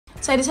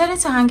So I decided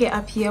to hang it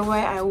up here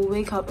where I will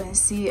wake up and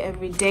see it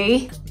every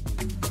day.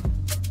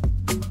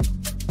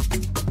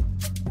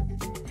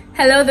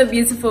 Hello the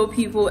beautiful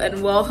people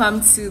and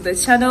welcome to the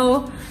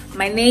channel.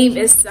 My name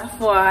is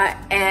Safoa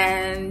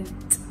and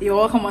you're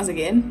welcome once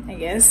again, I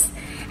guess.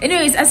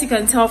 Anyways, as you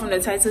can tell from the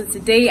title,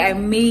 today I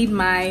made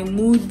my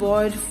mood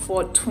board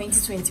for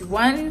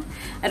 2021.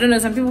 I don't know,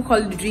 some people call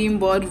it dream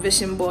board,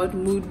 vision board,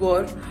 mood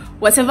board,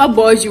 whatever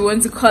board you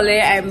want to call it.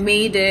 I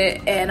made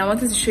it and I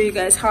wanted to show you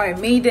guys how I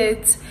made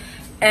it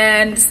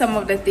and some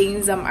of the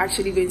things I'm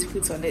actually going to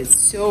put on it.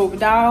 So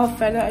without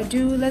further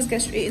ado, let's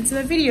get straight into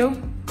the video.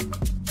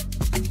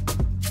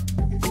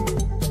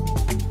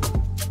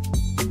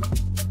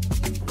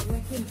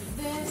 Working with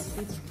this,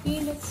 it's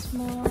really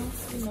small,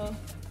 you know.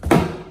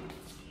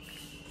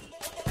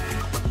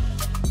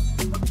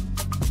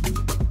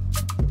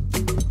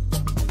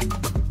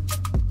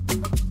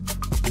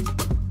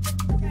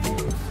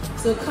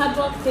 So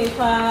cardboard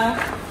paper,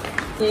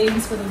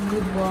 things for the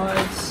mood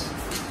boards,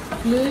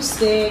 glue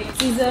stick,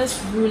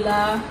 scissors,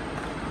 ruler,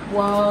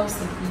 walls,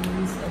 the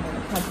glues, and then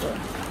the cardboard.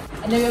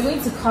 And then we're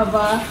going to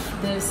cover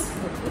this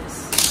with this.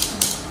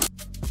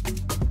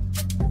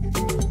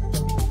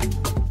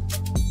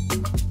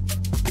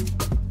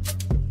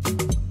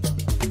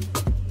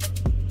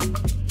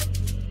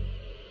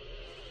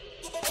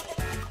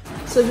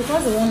 So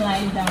because I won't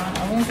lie down,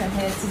 I went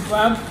ahead to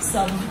grab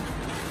some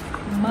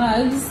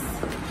mugs.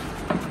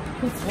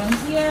 Put one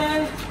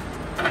here,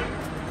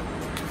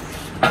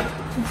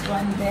 put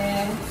one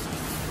there.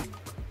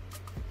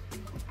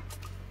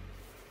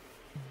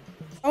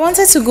 I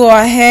wanted to go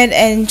ahead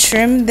and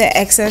trim the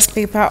excess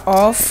paper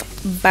off,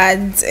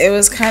 but it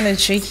was kind of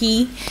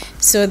tricky.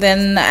 So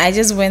then I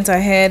just went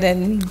ahead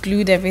and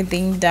glued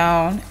everything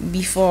down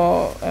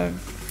before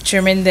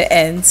trimming the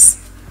ends.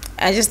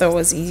 I just thought it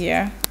was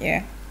easier,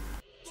 yeah.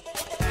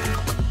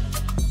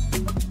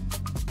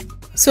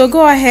 So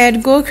go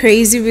ahead, go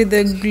crazy with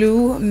the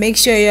glue. Make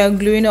sure you're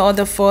gluing all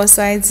the four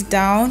sides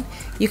down.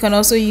 You can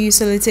also use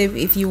sellotape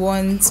if you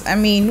want. I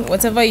mean,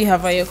 whatever you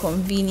have at your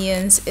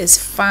convenience is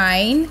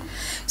fine.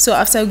 So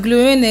after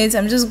gluing it,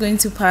 I'm just going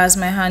to pass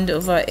my hand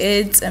over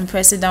it and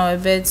press it down a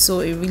bit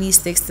so it really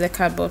sticks to the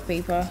cardboard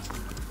paper.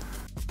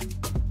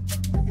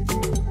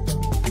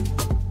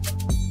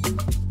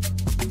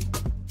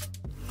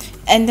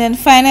 And then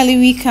finally,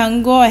 we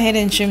can go ahead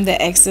and trim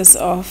the excess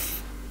off.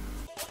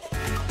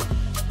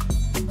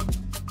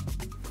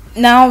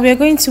 Now we're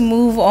going to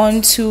move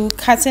on to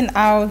cutting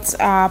out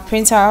our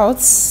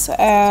printouts,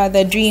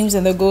 the dreams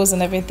and the goals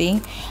and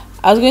everything.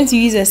 I was going to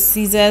use a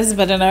scissors,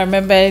 but then I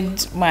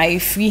remembered my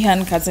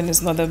freehand cutting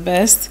is not the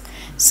best.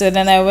 So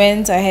then I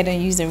went ahead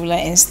and used a ruler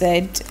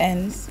instead,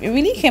 and it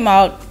really came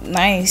out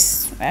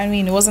nice. I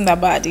mean, it wasn't that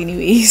bad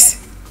anyways.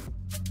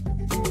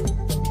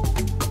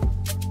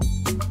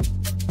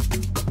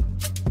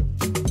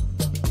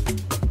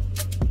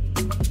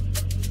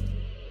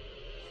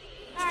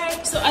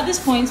 So at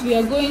this point, we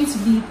are going to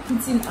be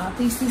putting our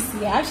pieces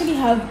here. I actually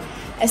have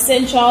a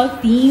central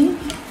theme,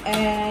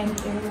 and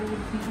it will be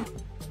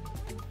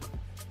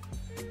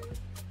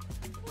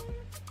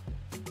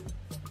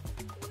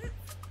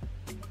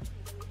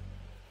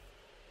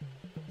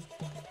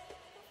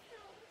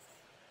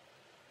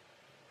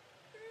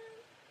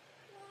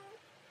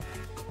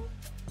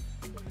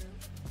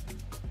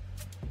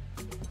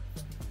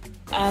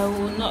I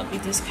will not be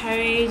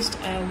discouraged.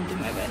 I will do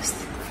my best.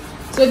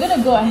 So we're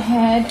gonna go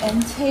ahead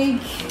and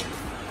take,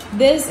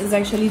 this is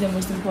actually the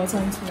most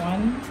important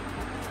one.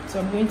 So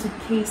I'm going to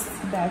paste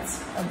that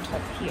on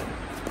top here.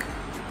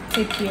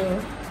 Take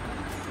your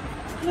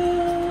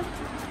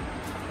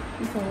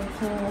people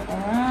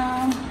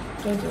around,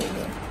 just over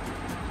here.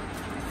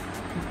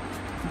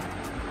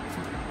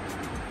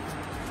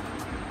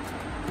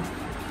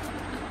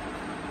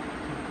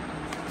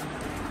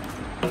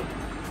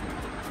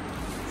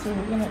 So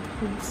we're gonna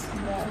put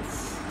that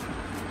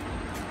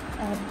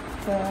at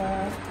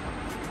the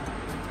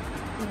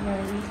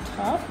very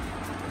top.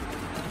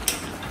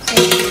 So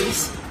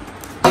please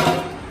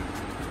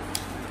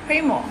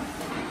pray more.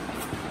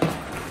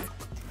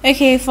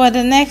 Okay, for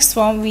the next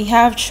one we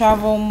have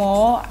travel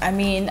more. I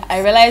mean, I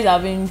realized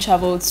I've been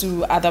traveled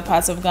to other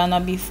parts of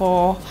Ghana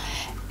before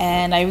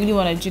and I really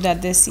want to do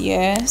that this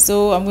year.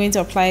 So I'm going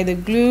to apply the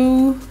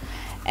glue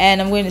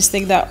and I'm going to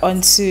stick that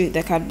onto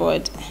the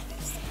cardboard.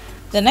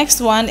 The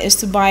next one is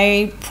to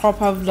buy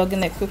proper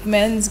vlogging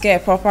equipment, get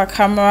a proper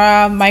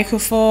camera,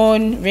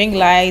 microphone, ring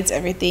lights,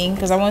 everything,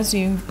 because I want to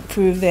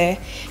improve the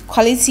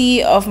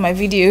quality of my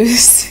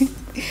videos.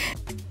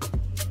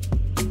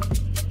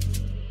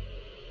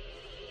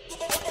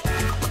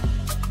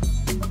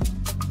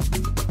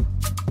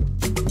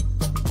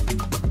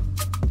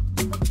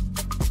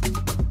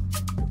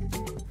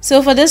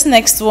 So for this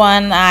next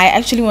one, I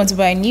actually want to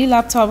buy a new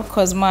laptop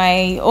because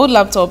my old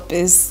laptop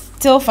is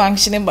still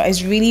functioning, but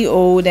it's really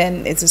old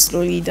and it's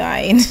slowly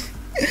dying.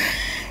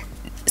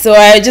 So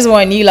I just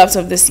want a new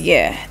laptop this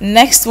year.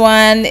 Next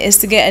one is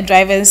to get a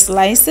driver's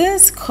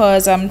license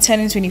because I'm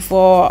turning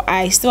 24.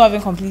 I still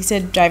haven't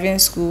completed driving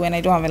school and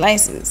I don't have a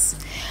license.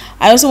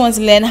 I also want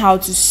to learn how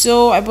to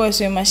sew. I bought a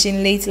sewing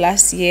machine late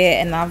last year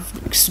and I've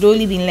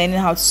slowly been learning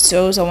how to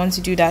sew, so I want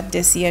to do that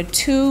this year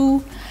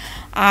too.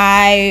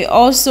 I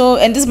also,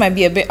 and this might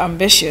be a bit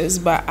ambitious,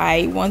 but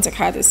I want a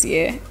car this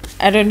year.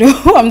 I don't know.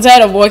 I'm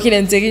tired of walking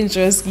and taking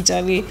trips each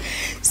other,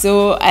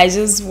 so I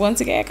just want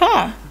to get a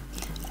car.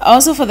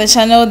 Also for the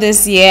channel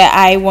this year,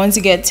 I want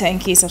to get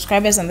 10k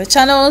subscribers on the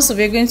channel, so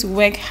we're going to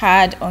work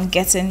hard on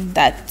getting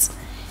that.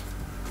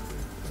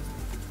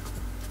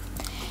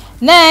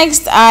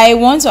 Next, I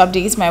want to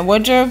update my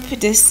wardrobe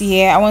this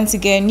year. I want to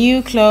get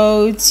new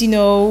clothes, you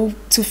know,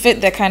 to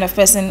fit the kind of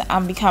person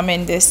I'm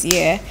becoming this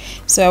year.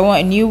 So I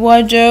want a new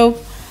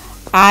wardrobe.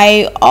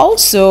 I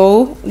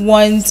also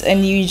want a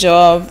new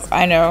job.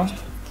 I know.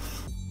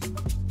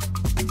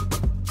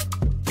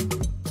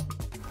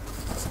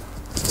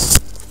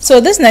 So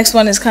this next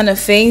one is kind of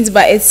faint,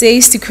 but it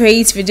says to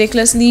create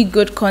ridiculously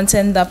good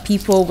content that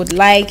people would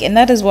like, and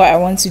that is what I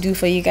want to do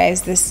for you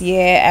guys this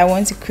year. I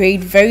want to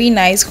create very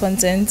nice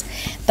content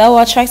that will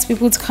attract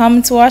people to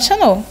come to our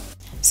channel.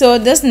 So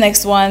this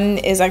next one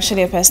is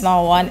actually a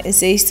personal one. It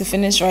says to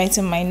finish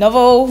writing my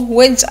novel,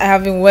 which I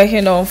have been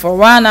working on for a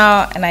while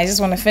now, and I just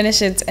want to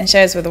finish it and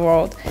share it with the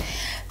world.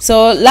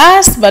 So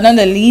last but not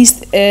the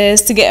least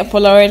is to get a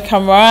Polaroid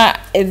camera.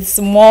 It's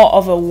more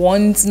of a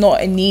want, not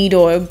a need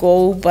or a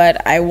goal,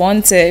 but I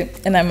want it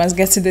and I must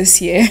get to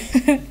this year.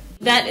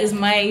 That is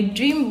my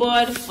dream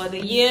board for the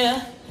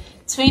year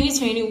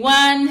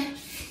 2021.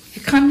 If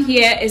you come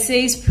here, it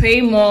says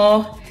pray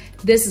more.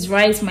 This is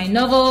write my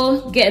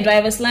novel, get a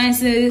driver's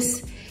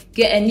license,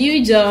 get a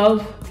new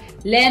job,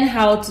 learn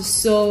how to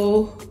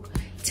sew,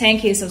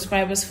 10k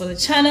subscribers for the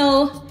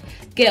channel,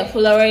 get a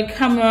Polaroid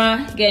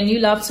camera, get a new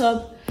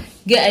laptop,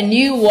 get a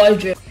new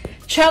wardrobe,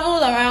 travel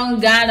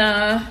around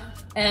Ghana,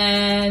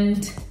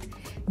 and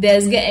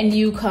there's get a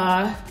new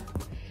car,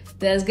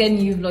 there's get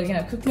new vlogging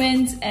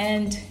equipment,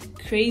 and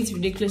create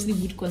ridiculously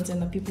good content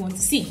that people want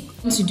to see.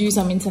 I want to do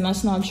some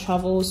international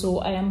travel, so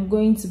I am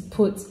going to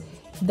put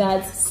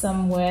that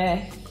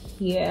somewhere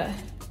here,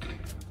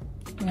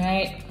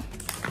 right?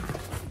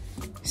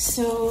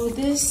 So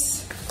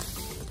this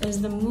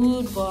is the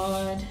mood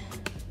board.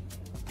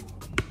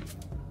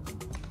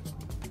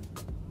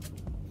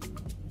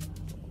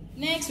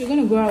 Next, we're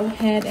going to go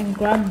ahead and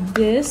grab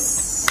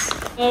this.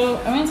 So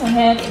I went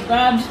ahead and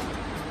grabbed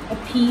a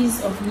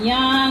piece of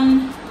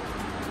yarn.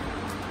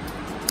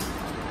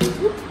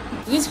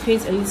 This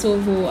creates a little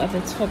hole at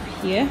the top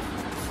here.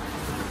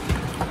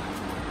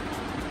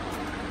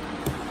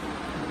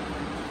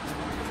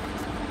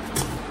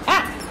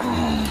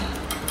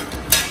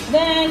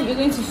 Then we're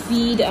going to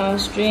feed our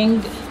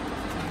string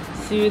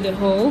through the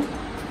hole.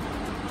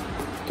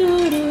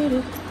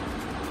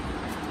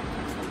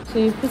 So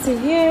you put it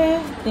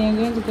here, then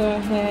you're going to go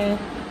ahead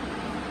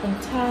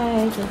and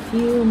tie it a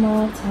few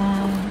more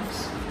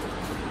times.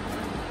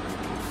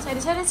 So I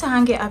decided to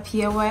hang it up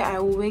here where I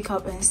will wake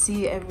up and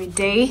see it every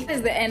day. That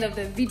is the end of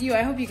the video.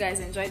 I hope you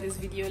guys enjoyed this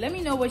video. Let me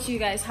know what you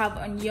guys have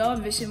on your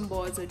vision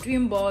boards or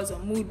dream boards or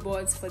mood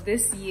boards for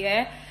this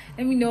year.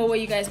 Let me know what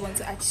you guys want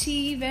to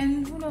achieve,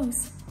 and who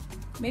knows,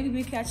 maybe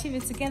we can achieve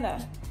it together.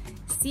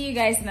 See you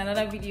guys in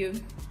another video.